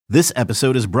This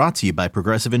episode is brought to you by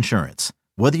Progressive Insurance.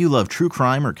 Whether you love true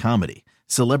crime or comedy,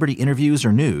 celebrity interviews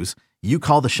or news, you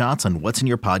call the shots on what's in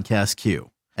your podcast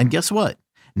queue. And guess what?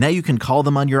 Now you can call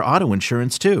them on your auto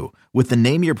insurance too with the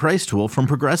Name Your Price tool from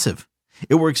Progressive.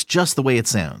 It works just the way it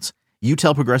sounds. You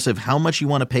tell Progressive how much you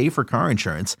want to pay for car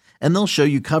insurance, and they'll show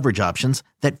you coverage options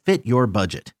that fit your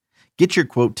budget. Get your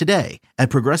quote today at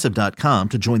Progressive.com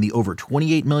to join the over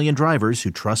 28 million drivers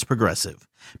who trust Progressive.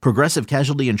 Progressive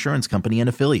Casualty Insurance Company and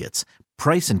Affiliates.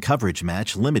 Price and coverage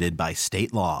match limited by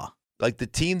state law. Like the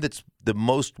team that's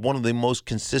one of the most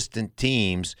consistent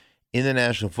teams in the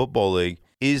National Football League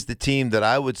is the team that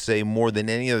I would say more than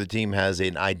any other team has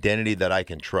an identity that I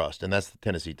can trust, and that's the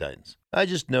Tennessee Titans. I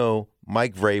just know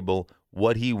Mike Vrabel,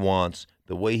 what he wants,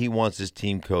 the way he wants his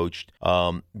team coached,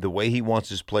 the way he wants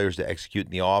his players to execute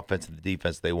in the offense and the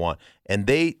defense they want. And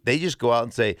they just go out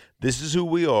and say, this is who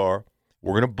we are.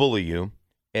 We're going to bully you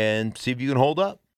and see if you can hold up.